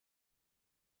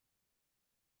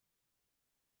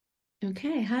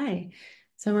Okay, hi.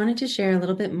 So I wanted to share a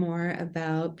little bit more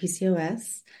about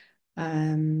PCOS.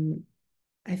 Um,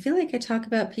 I feel like I talk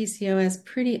about PCOS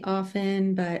pretty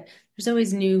often, but there's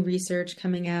always new research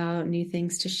coming out, new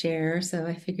things to share. So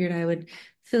I figured I would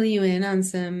fill you in on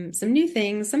some new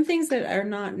things, some things that are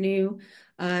not new,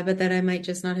 but that I might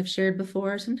just not have shared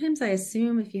before. Sometimes I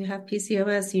assume if you have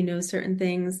PCOS, you know certain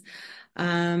things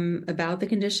about the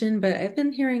condition, but I've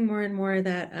been hearing more and more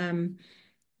that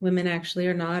women actually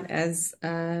are not as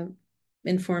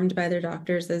informed by their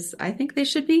doctors as I think they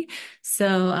should be.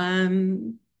 So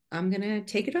I'm gonna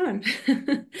take it on.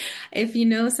 If you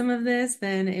know some of this,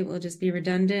 then it will just be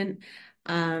redundant.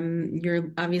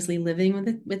 You're obviously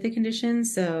living with the condition,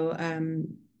 so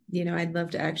I'd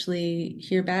love to actually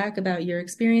hear back about your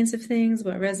experience of things,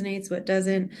 what resonates, what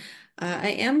doesn't. I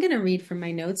am gonna read from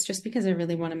my notes just because I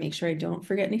really want to make sure I don't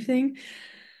forget anything.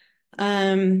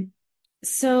 Um,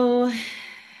 so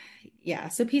yeah,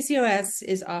 so PCOS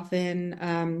is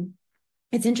often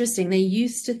it's interesting. They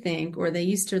used to think, or they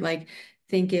used to like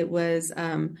think it was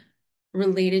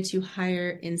related to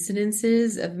higher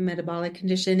incidences of metabolic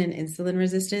condition and insulin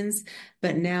resistance,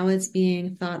 but now it's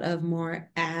being thought of more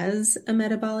as a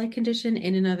metabolic condition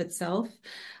in and of itself.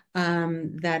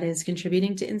 That is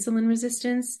contributing to insulin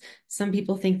resistance. Some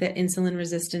people think that insulin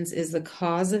resistance is the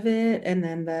cause of it, and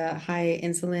then the high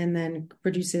insulin then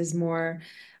produces more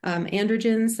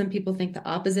androgens. Some people think the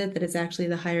opposite, that it's actually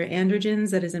the higher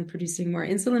androgens that isn't producing more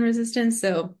insulin resistance.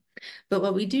 So, but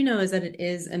what we do know is that it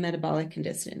is a metabolic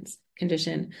condition,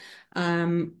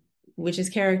 which is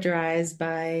characterized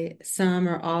by some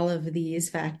or all of these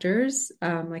factors.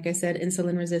 Like I said,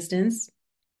 insulin resistance,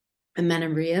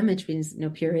 amenorrhea, which means no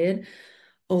period,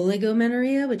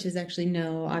 oligomenorrhea, which is actually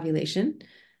no ovulation,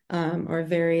 or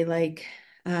very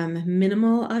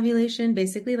minimal ovulation.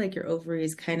 Basically, like your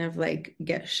ovaries kind of like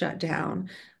get shut down.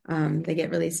 They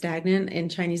get really stagnant. In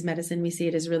Chinese medicine, we see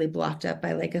it as really blocked up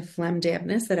by like a phlegm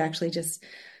dampness that actually just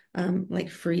like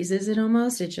freezes it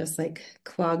almost. It just like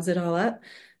clogs it all up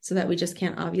so that we just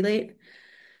can't ovulate.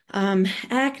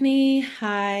 Acne,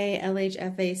 high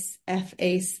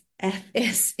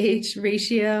FSH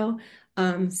ratio,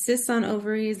 cysts on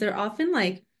ovaries. They're often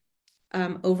like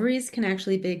ovaries can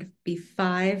actually be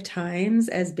 5 times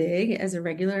as big as a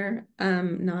regular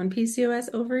non-PCOS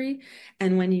ovary.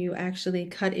 And when you actually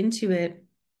cut into it,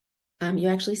 you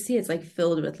actually see it's like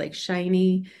filled with like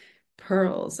shiny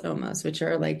pearls almost, which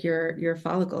are like your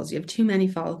follicles. You have too many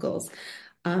follicles.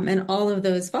 And all of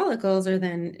those follicles are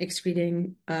then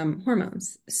excreting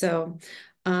hormones. So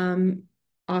um,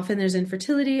 often there's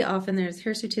infertility, often there's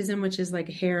hirsutism, which is like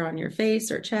hair on your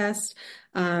face or chest.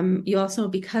 You also,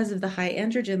 because of the high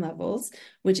androgen levels,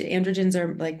 which androgens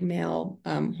are like male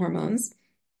hormones,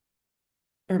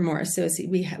 or more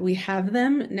associated, we have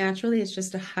them naturally. It's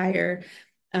just a higher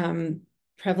um,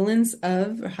 prevalence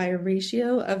of, or higher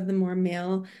ratio of the more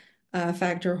male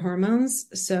factor hormones.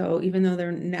 So even though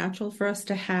they're natural for us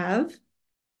to have,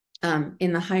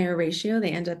 in the higher ratio,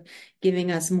 they end up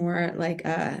giving us more like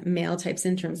male type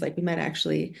symptoms, like we might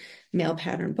actually male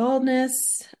pattern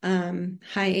baldness,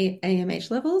 high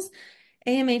AMH levels.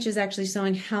 AMH is actually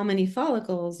showing how many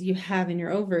follicles you have in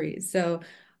your ovaries. So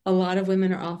a lot of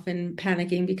women are often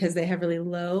panicking because they have really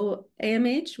low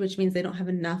AMH, which means they don't have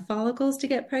enough follicles to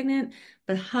get pregnant.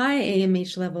 But high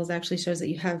AMH levels actually shows that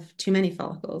you have too many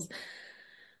follicles.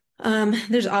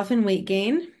 There's often weight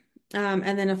gain,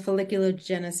 and then a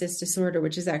folliculogenesis disorder,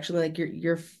 which is actually like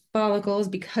your follicles,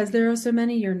 because there are so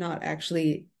many, you're not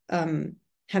actually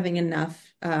having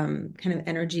enough kind of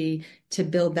energy to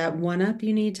build that one up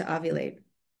you need to ovulate.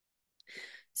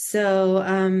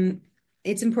 So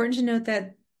it's important to note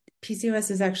that PCOS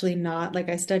is actually not like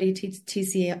I study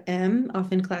TCM,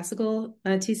 often classical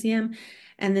TCM,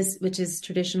 and this, which is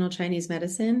traditional Chinese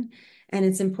medicine. And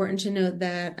it's important to note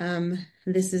that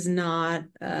this is not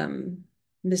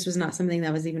this was not something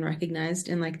that was even recognized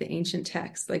in like the ancient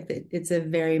texts. It's a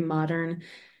very modern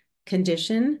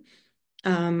condition.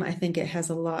 I think it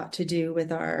has a lot to do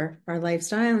with our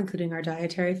lifestyle, including our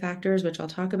dietary factors, which I'll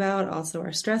talk about. Also,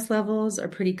 our stress levels are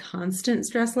pretty constant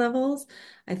stress levels.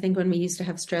 I think when we used to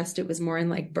have stressed, it was more in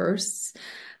like bursts.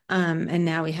 And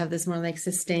now we have this more like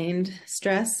sustained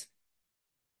stress.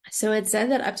 So it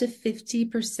said that up to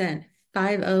 50%,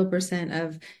 50%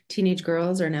 of teenage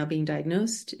girls are now being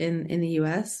diagnosed in the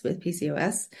US with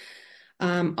PCOS.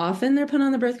 Often they're put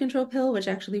on the birth control pill, which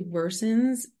actually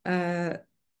worsens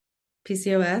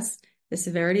PCOS, the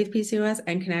severity of PCOS,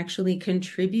 and can actually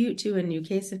contribute to a new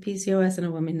case of PCOS in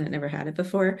a woman that never had it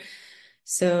before.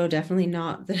 So definitely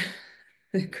not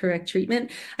the correct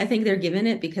treatment. I think they're given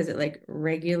it because it like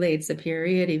regulates a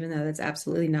period, even though that's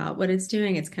absolutely not what it's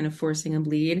doing. It's kind of forcing a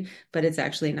bleed, but it's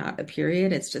actually not a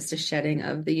period. It's just a shedding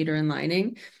of the uterine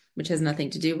lining, which has nothing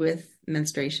to do with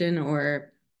menstruation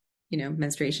or,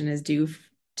 menstruation is due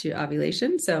to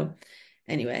ovulation. So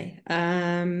anyway,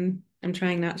 I'm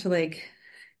trying not to like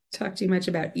talk too much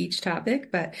about each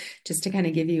topic, but just to kind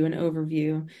of give you an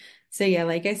overview. So yeah,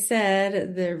 like I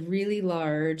said, the really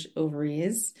large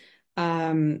ovaries.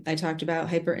 I talked about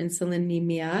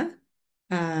hyperinsulinemia,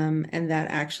 and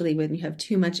that actually, when you have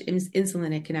too much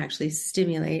insulin, it can actually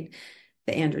stimulate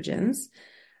the androgens.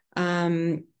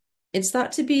 Um, it's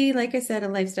thought to be, like I said, a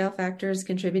lifestyle factors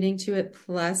contributing to it,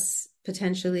 plus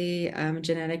potentially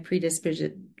genetic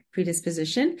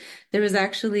predisposition. There was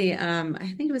actually,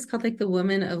 I think it was called like the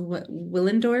Woman of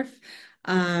Willendorf,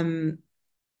 um,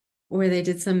 where they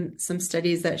did some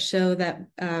studies that show that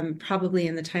probably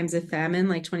in the times of famine,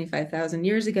 like 25,000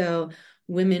 years ago,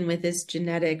 women with this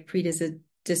genetic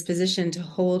predisposition to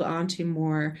hold on to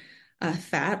more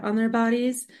fat on their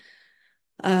bodies,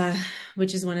 uh,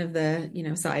 which is one of the,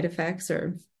 side effects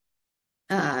or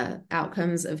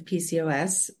outcomes of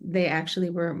PCOS, they actually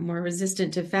were more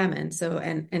resistant to famine. So,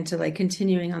 and to like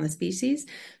continuing on the species,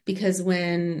 because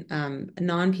when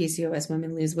non-PCOS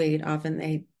women lose weight, often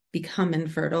they become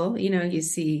infertile. You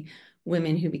see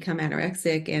women who become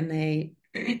anorexic and they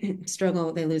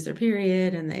struggle, they lose their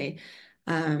period and they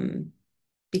um,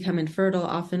 become infertile.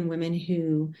 Often women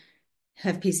who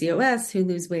have PCOS who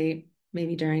lose weight,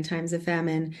 maybe during times of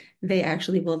famine, they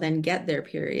actually will then get their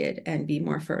period and be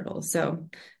more fertile. So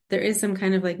there is some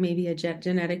kind of like maybe a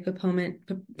genetic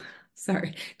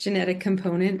genetic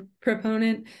component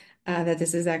proponent that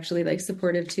this is actually like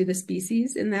supportive to the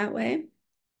species in that way.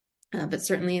 But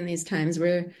certainly in these times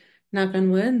where, knock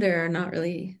on wood, there are not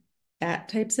really that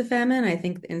types of famine. I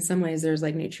think in some ways there's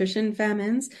like nutrition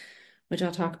famines, which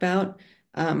I'll talk about.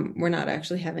 We're not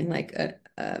actually having like a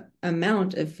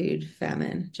amount of food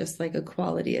famine, just like a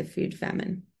quality of food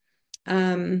famine.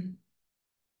 Um,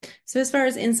 so as far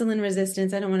as insulin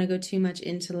resistance, I don't want to go too much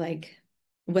into like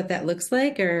what that looks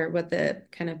like or what the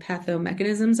kind of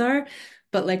pathomechanisms are,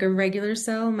 but like a regular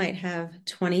cell might have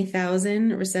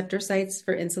 20,000 receptor sites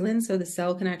for insulin, so the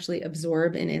cell can actually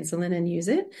absorb an insulin and use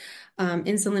it.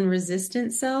 Insulin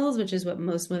resistant cells, which is what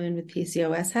most women with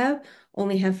PCOS have,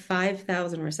 only have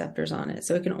 5,000 receptors on it.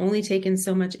 So it can only take in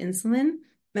so much insulin,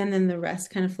 and then the rest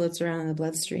kind of floats around in the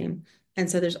bloodstream. And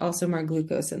so there's also more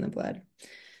glucose in the blood.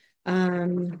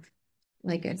 Um,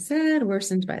 like I said,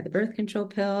 worsened by the birth control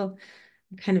pill.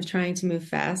 I'm kind of trying to move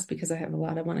fast because I have a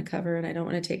lot I want to cover and I don't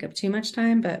want to take up too much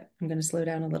time, but I'm going to slow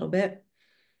down a little bit.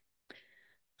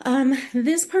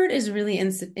 This part is really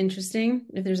interesting.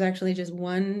 If there's actually just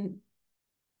one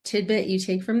tidbit you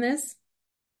take from this,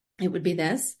 it would be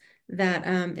this, that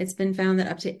it's been found that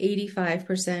up to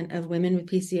 85% of women with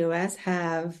PCOS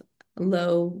have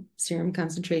low serum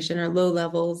concentration or low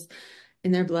levels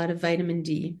in their blood of vitamin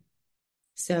D.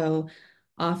 So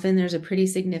often there's a pretty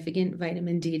significant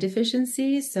vitamin D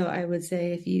deficiency. So I would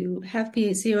say if you have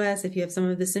PCOS, if you have some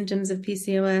of the symptoms of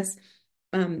PCOS,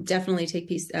 definitely take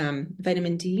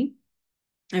vitamin D.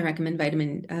 I recommend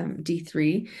vitamin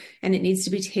D3, and it needs to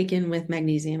be taken with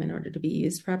magnesium in order to be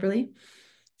used properly.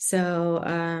 So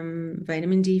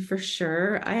vitamin D for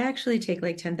sure. I actually take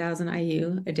like 10,000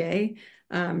 IU a day.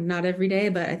 Not every day,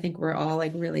 but I think we're all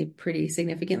like really pretty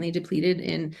significantly depleted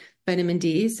in vitamin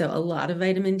D. So a lot of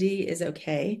vitamin D is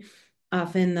okay.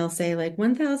 Often they'll say like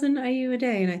 1,000 IU a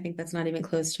day, and I think that's not even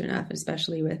close to enough,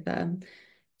 especially with if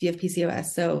you have PCOS.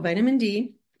 So vitamin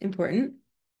D, important.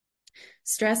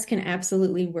 Stress can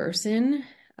absolutely worsen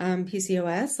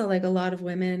PCOS. So like a lot of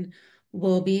women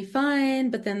will be fine,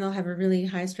 but then they'll have a really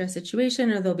high stress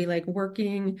situation, or they'll be like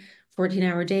working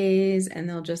 14-hour days and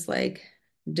they'll just like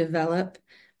develop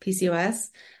PCOS.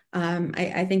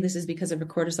 I think this is because of our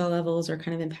cortisol levels are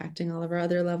kind of impacting all of our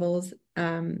other levels,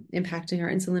 impacting our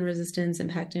insulin resistance,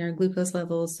 impacting our glucose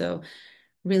levels. So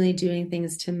really doing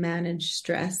things to manage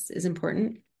stress is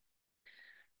important.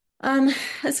 Um,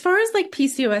 as far as like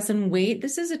PCOS and weight,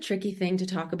 this is a tricky thing to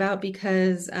talk about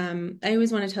because I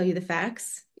always want to tell you the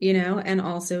facts, and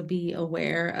also be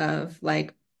aware of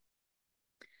like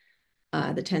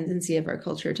the tendency of our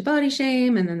culture to body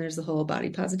shame. And then there's the whole body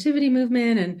positivity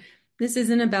movement. And this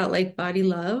isn't about like body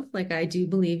love. Like I do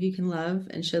believe you can love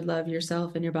and should love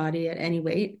yourself and your body at any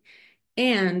weight.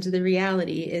 And the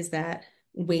reality is that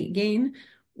weight gain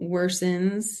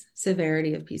worsens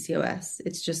severity of PCOS.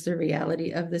 It's just the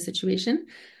reality of the situation.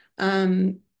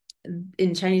 Um,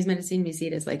 in Chinese medicine, we see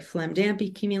it as like phlegm damp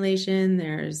accumulation.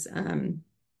 There's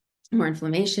more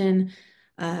inflammation.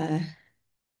 Uh,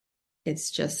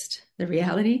 It's just the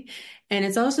reality. And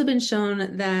it's also been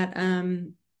shown that,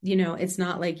 it's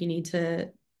not like you need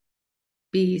to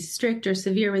be strict or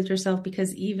severe with yourself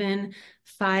because even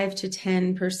 5 to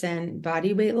 10%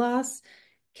 body weight loss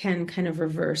can kind of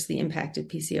reverse the impact of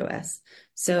PCOS.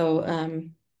 So,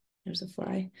 there's a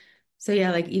fly. So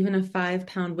yeah, like even a 5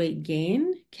 pound weight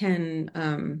gain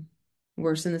can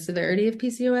worsen the severity of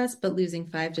PCOS, but losing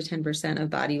 5 to 10% of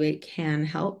body weight can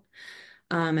help.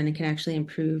 And it can actually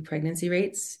improve pregnancy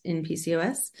rates in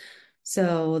PCOS.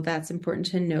 So that's important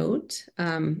to note.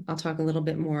 I'll talk a little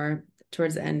bit more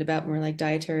towards the end about more like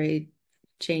dietary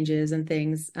changes and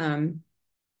things.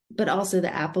 But also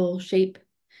the apple shape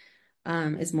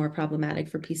is more problematic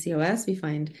for PCOS. We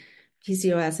find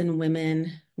PCOS in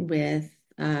women with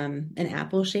an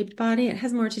apple-shaped body. It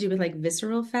has more to do with like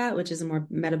visceral fat, which is a more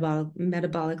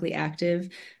metabolically active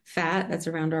fat that's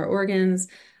around our organs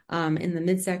in the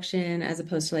midsection, as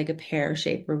opposed to like a pear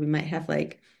shape where we might have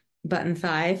like button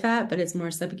thigh fat, but it's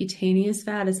more subcutaneous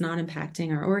fat. It's not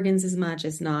impacting our organs as much.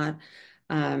 It's not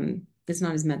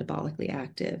as metabolically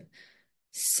active.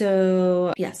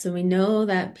 So yeah, so we know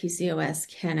that PCOS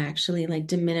can actually like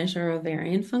diminish our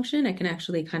ovarian function. It can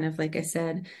actually kind of, like I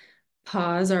said,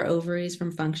 pause our ovaries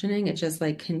from functioning. It just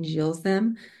like congeals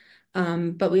them.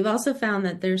 But we've also found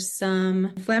that there's some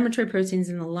inflammatory proteins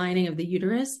in the lining of the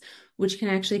uterus, which can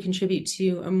actually contribute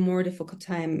to a more difficult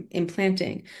time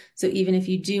implanting. So even if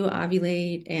you do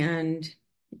ovulate and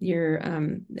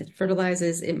it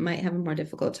fertilizes, it might have a more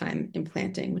difficult time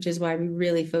implanting, which is why we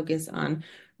really focus on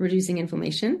reducing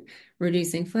inflammation,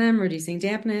 reducing phlegm, reducing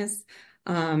dampness.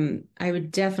 I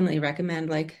would definitely recommend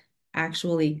like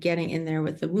actually getting in there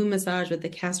with the womb massage, with the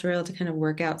castor oil to kind of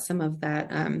work out some of that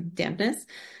dampness.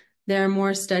 There are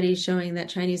more studies showing that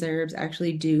Chinese herbs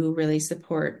actually do really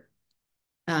support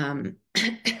um,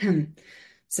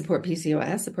 support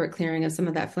PCOS, support clearing of some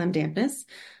of that phlegm dampness.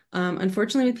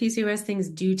 Unfortunately, with PCOS, things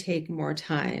do take more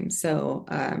time. So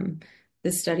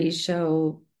the studies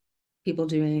show people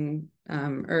doing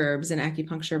herbs and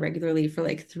acupuncture regularly for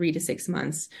like 3 to 6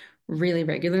 months, really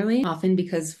regularly, often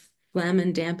because phlegm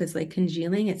and damp is like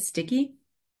congealing, it's sticky,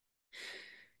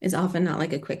 is often not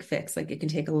like a quick fix. Like it can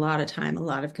take a lot of time, a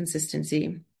lot of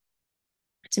consistency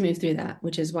to move through that,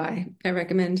 which is why I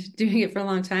recommend doing it for a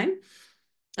long time.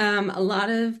 A lot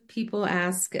of people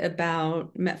ask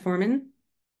about metformin.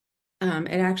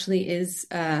 It actually is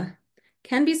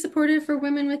can be supportive for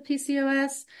women with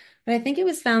PCOS, but I think it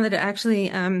was found that it actually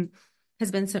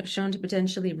has been shown to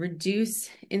potentially reduce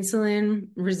insulin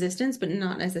resistance, but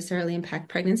not necessarily impact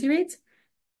pregnancy rates.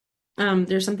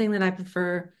 There's something that I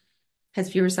prefer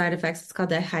has fewer side effects. It's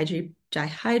called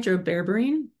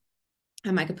dihydroberberine.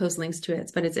 I could post links to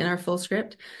it, but it's in our full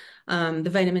script. The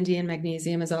vitamin D and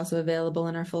magnesium is also available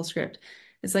in our full script.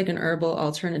 It's like an herbal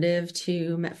alternative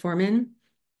to metformin.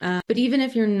 But even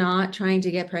if you're not trying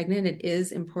to get pregnant, it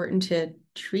is important to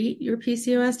treat your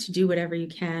PCOS, to do whatever you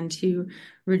can to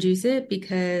reduce it,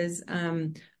 because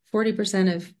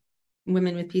 40% of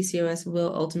women with PCOS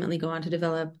will ultimately go on to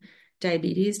develop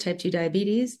diabetes, type 2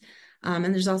 diabetes. And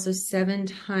there's also 7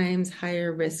 times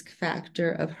higher risk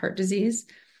factor of heart disease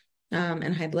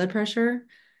and high blood pressure,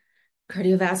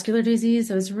 cardiovascular disease.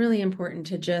 So it's really important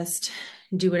to just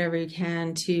do whatever you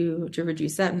can to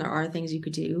reduce that. And there are things you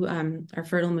could do. Our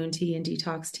fertile moon tea and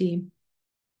detox tea,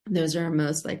 those are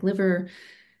most like liver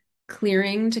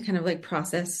clearing to kind of like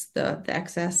process the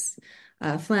excess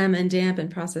phlegm and damp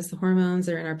and process the hormones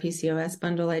that are in our PCOS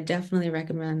bundle. I definitely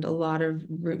recommend a lot of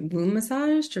womb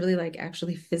massage to really like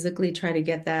actually physically try to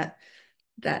get that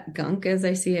gunk, as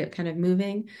I see it, kind of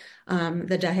moving.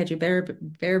 The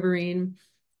dihydroberberine,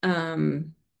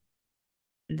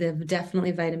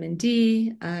 definitely vitamin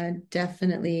D,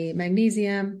 definitely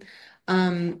magnesium.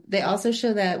 They also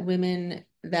show that women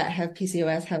that have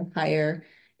PCOS have higher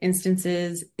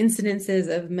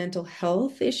incidences of mental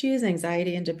health issues,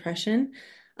 anxiety and depression,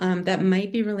 that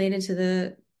might be related to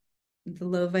the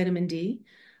low vitamin D.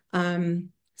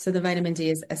 So the vitamin D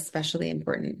is especially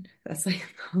important. That's like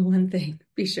one thing,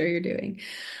 be sure you're doing.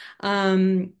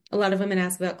 A lot of women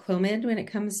ask about Clomid when it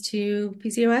comes to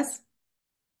PCOS.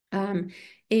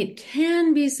 It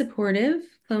can be supportive,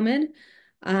 Clomid,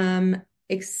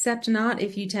 except not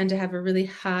if you tend to have a really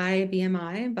high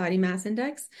BMI, body mass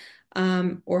index,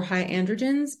 or high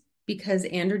androgens, because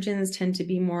androgens tend to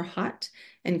be more hot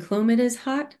and Clomid is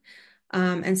hot.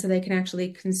 And so they can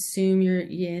actually consume your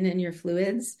yin and your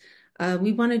fluids.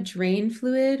 We want to drain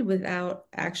fluid without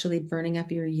actually burning up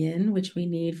your yin, which we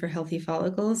need for healthy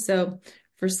follicles. So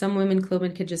for some women,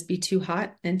 Clomid could just be too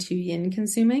hot and too yin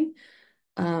consuming.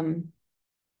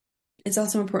 It's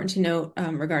also important to note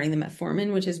regarding the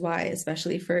metformin, which is why,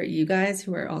 especially for you guys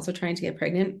who are also trying to get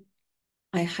pregnant,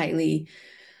 I highly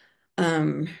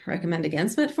recommend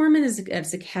against metformin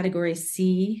as a category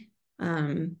C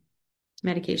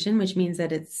medication, which means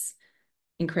that it's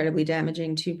incredibly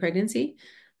damaging to pregnancy.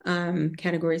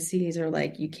 Category C's are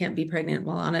like you can't be pregnant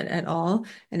while on it at all,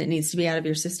 and it needs to be out of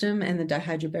your system. And the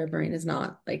dihydroberberine is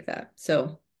not like that.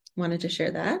 So wanted to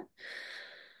share that.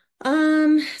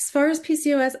 As far as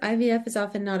PCOS, IVF is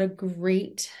often not a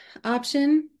great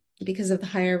option because of the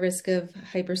higher risk of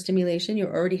hyperstimulation. You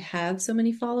already have so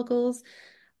many follicles.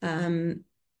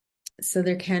 So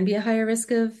there can be a higher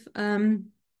risk of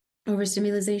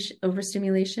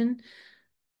overstimulation,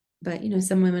 but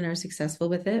some women are successful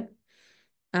with it.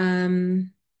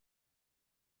 Um,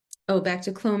 oh, back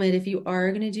to Clomid. If you are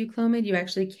going to do Clomid, you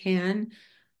actually can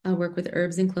work with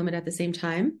herbs and Clomid at the same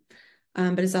time.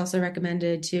 But it's also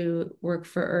recommended to work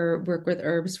with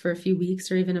herbs for a few weeks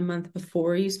or even a month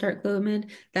before you start Clomid.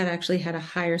 That actually had a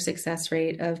higher success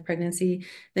rate of pregnancy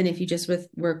than if you just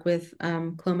work with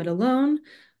Clomid alone.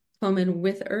 Clomid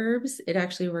with herbs, it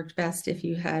actually worked best if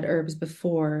you had herbs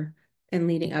before and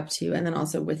leading up to, and then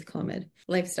also with Clomid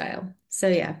lifestyle. So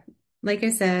yeah, like I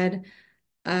said,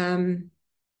 um,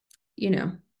 you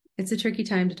know, it's a tricky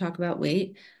time to talk about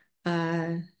weight.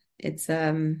 Uh, it's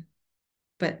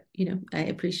but I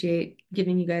appreciate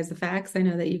giving you guys the facts. I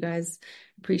know that you guys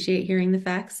appreciate hearing the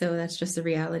facts. So that's just the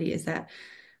reality is that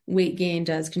weight gain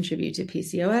does contribute to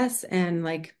PCOS, and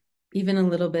like even a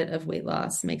little bit of weight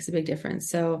loss makes a big difference.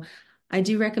 So I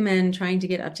do recommend trying to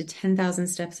get up to 10,000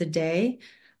 steps a day.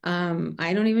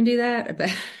 I don't even do that, but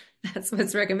that's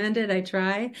what's recommended. I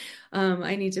try.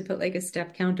 I need to put like a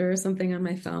step counter or something on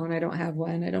my phone. I don't have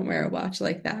one. I don't wear a watch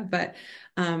like that, but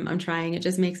I'm trying. It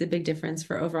just makes a big difference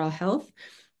for overall health.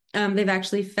 They've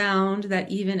actually found that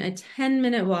even a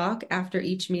 10-minute walk after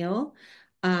each meal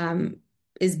um,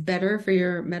 is better for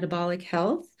your metabolic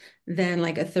health than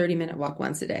like a 30-minute walk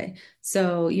once a day.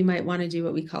 So you might want to do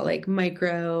what we call like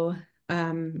microdosing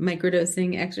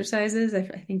exercises. I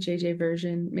think JJ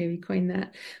version maybe coined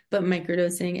that, but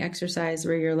microdosing exercise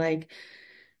where you're like,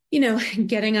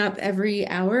 getting up every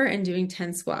hour and doing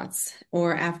 10 squats,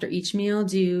 or after each meal,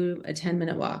 do a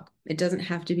 10-minute walk. It doesn't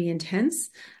have to be intense,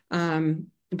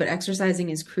 but exercising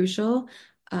is crucial.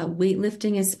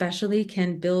 Weightlifting, especially,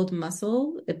 can build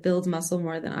muscle. It builds muscle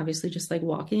more than obviously just like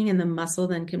walking, and the muscle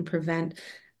then can prevent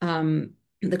the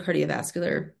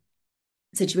cardiovascular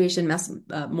situation.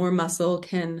 More muscle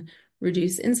can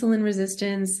reduce insulin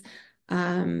resistance,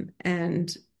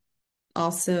 and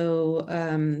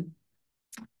also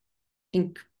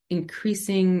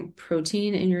increasing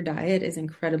protein in your diet is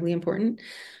incredibly important.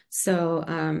 So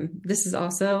this is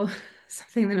also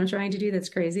something that I'm trying to do that's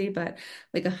crazy, but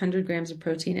like 100 grams of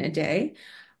protein a day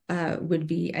would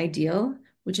be ideal,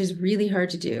 which is really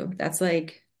hard to do. That's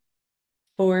like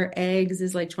 4 eggs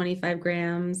is like 25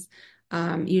 grams.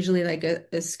 Usually like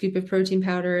a scoop of protein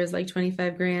powder is like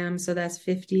 25 grams. So that's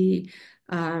 50.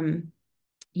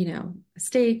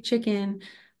 Steak, chicken,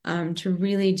 to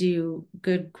really do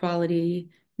good quality,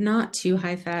 not too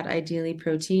high fat, ideally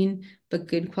protein, but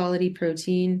good quality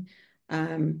protein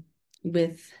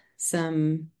with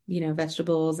some,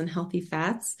 vegetables and healthy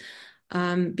fats.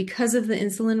 Because of the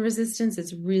insulin resistance,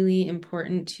 it's really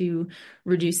important to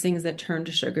reduce things that turn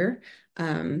to sugar.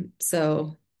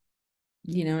 So,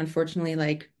 unfortunately,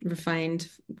 like refined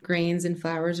grains and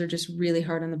flours are just really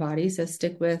hard on the body. So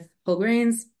stick with whole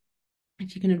grains.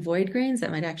 If you can avoid grains,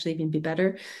 that might actually even be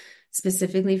better,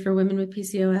 specifically for women with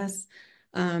PCOS.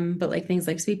 But like things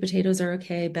like sweet potatoes are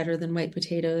okay, better than white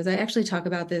potatoes. I actually talk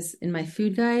about this in my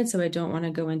food guide, so I don't want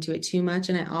to go into it too much.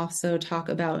 And I also talk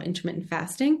about intermittent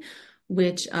fasting,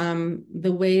 which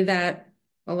the way that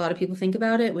a lot of people think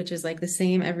about it, which is like the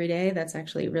same every day, that's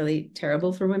actually really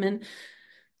terrible for women.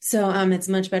 So it's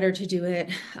much better to do it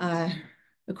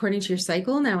according to your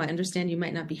cycle. Now, I understand you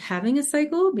might not be having a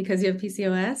cycle because you have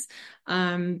PCOS.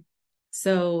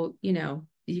 So,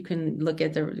 you can look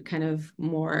at the kind of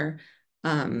more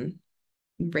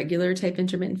regular type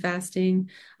intermittent fasting.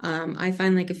 I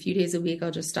find like a few days a week, I'll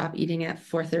just stop eating at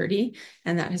 4:30,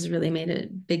 and that has really made a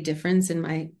big difference in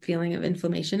my feeling of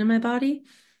inflammation in my body.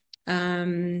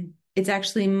 It's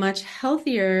actually much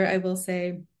healthier, I will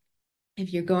say,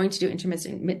 if you're going to do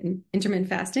intermittent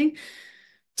fasting,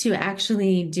 to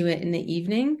actually do it in the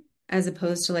evening as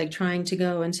opposed to like trying to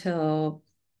go until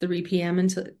 3 p.m.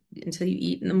 until you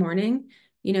eat in the morning.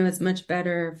 It's much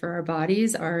better for our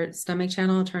bodies. Our stomach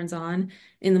channel turns on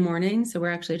in the morning, so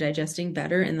we're actually digesting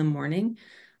better in the morning.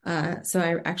 So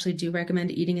I actually do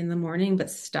recommend eating in the morning,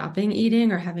 but stopping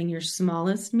eating or having your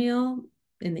smallest meal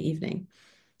in the evening.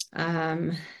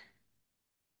 Um,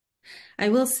 I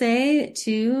will say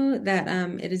too that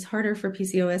it is harder for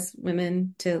PCOS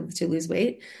women to lose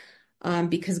weight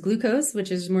because glucose,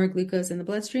 which is more glucose in the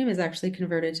bloodstream, is actually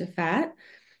converted to fat.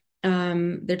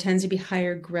 There tends to be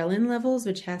higher ghrelin levels,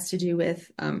 which has to do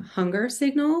with hunger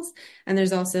signals. And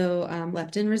there's also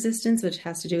leptin resistance, which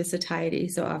has to do with satiety.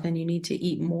 So often you need to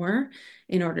eat more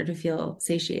in order to feel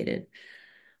satiated.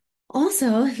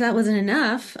 Also, if that wasn't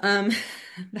enough, the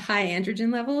high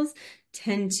androgen levels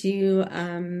tend to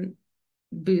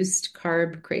boost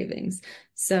carb cravings.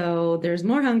 So there's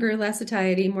more hunger, less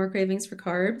satiety, more cravings for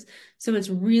carbs. So it's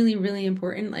really, really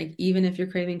important, like even if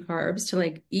you're craving carbs, to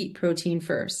like eat protein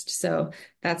first. So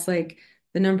that's like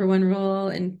the number one rule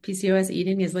in PCOS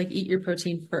eating is like eat your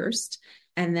protein first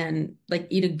and then like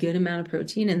eat a good amount of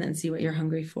protein and then see what you're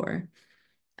hungry for.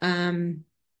 Um,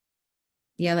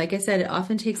 yeah, like I said, it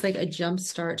often takes like a jump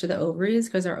start to the ovaries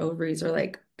because our ovaries are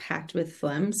like packed with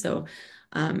phlegm. So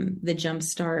the jump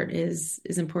start is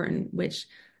important, which,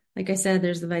 like I said,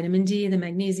 there's the vitamin D, the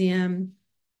magnesium,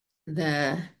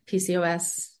 the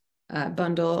PCOS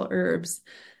bundle herbs,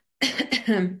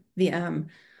 the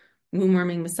womb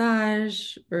warming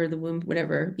massage or the womb,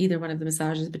 whatever, either one of the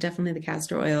massages, but definitely the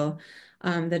castor oil,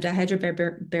 the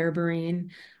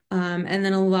dihydroberberine. And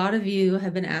then a lot of you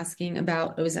have been asking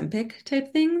about Ozempic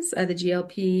type things, the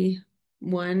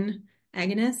GLP-1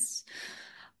 agonists.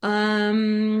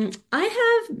 I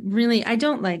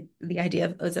don't like the idea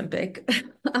of Ozempic.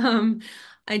 Um,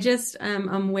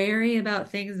 I'm wary about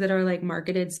things that are like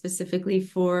marketed specifically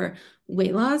for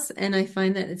weight loss, and I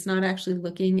find that it's not actually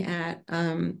looking at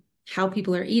how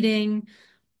people are eating,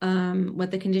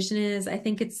 what the condition is. I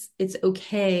think it's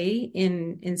okay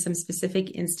in some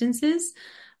specific instances.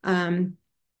 Um,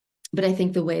 but I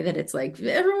think the way that it's like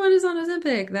everyone is on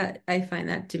Ozempic, that I find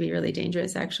that to be really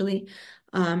dangerous actually,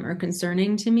 or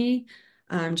concerning to me.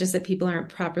 Just that people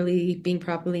aren't being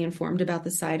properly informed about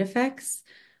the side effects.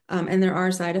 And there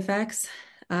are side effects.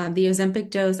 The Ozempic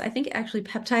dose, I think actually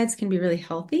peptides can be really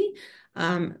healthy,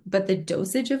 but the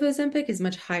dosage of Ozempic is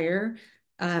much higher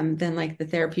than like the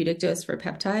therapeutic dose for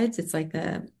peptides. It's like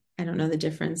I don't know the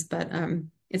difference, but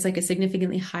it's like a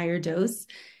significantly higher dose.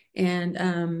 And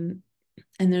and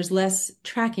there's less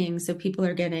tracking, so people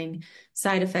are getting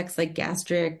side effects like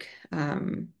gastric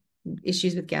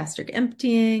issues with gastric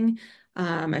emptying.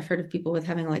 I've heard of people with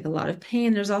having like a lot of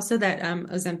pain. There's also that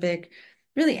Ozempic,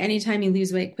 really anytime you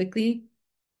lose weight quickly,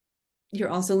 you're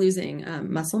also losing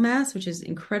muscle mass, which is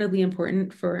incredibly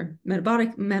important for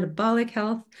metabolic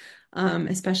health,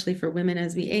 especially for women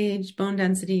as we age, bone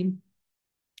density.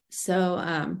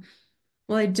 So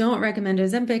well, I don't recommend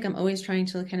Ozempic. I'm always trying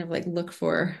to kind of like look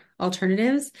for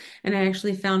alternatives. And I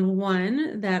actually found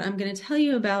one that I'm going to tell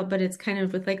you about, but it's kind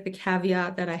of with like the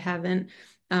caveat that I haven't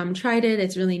tried it.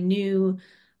 It's really new.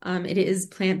 It is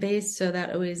plant-based, so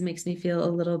that always makes me feel a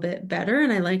little bit better.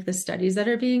 And I like the studies that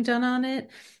are being done on it.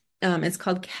 It's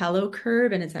called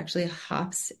Curb, and it's actually a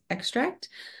hops extract.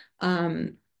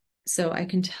 Um, so I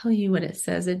can tell you what it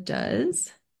says it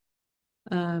does.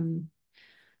 Um,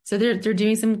 so they're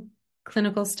doing some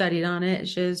clinical study on it. It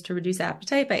shows to reduce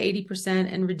appetite by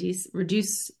 80% and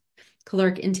reduce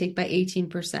caloric intake by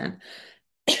 18%.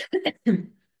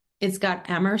 It's got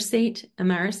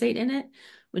amarisate in it,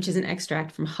 which is an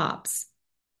extract from hops.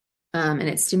 And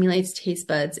it stimulates taste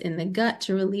buds in the gut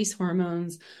to release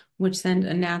hormones, which send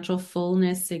a natural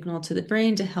fullness signal to the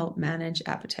brain to help manage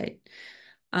appetite.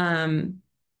 Um,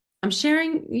 I'm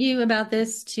sharing you about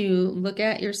this to look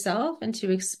at yourself and to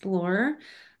explore,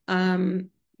 um,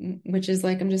 which is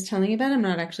like I'm just telling you about. I'm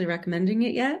not actually recommending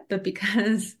it yet, but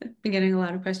because I've been getting a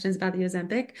lot of questions about the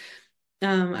Ozempic,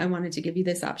 I wanted to give you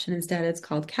this option instead. It's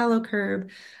called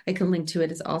Curb. I can link to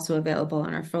it. It's also available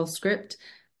on our full script.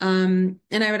 And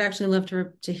I would actually love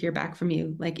to hear back from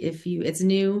you. Like if it's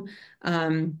new,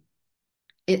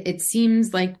 it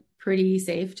seems like pretty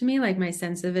safe to me. Like my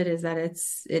sense of it is that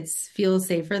it's feels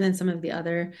safer than some of the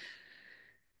other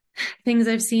things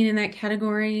I've seen in that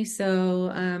category. So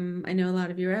I know a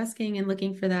lot of you are asking and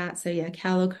looking for that. So yeah,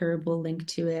 Curb will link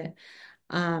to it.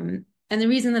 And the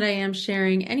reason that I am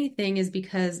sharing anything is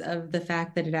because of the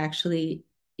fact that it actually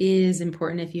is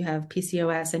important if you have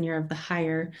PCOS and you're of the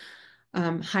higher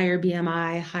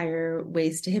BMI, higher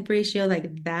waist to hip ratio,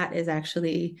 like that is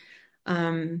actually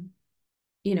not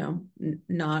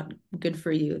good for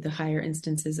you. The higher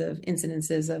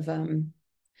incidences of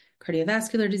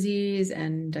cardiovascular disease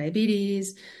and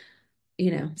diabetes,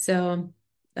 so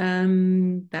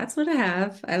that's what I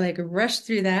have. I like rushed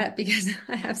through that because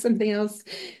I have something else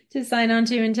to sign on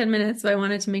to in 10 minutes. So I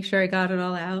wanted to make sure I got it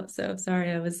all out. So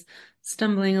sorry, I was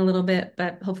stumbling a little bit,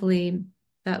 but hopefully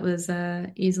that was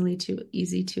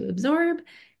easy to absorb.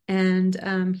 and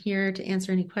I'm here to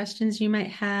answer any questions you might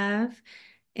have.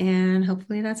 And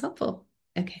hopefully that's helpful.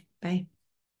 Okay, bye.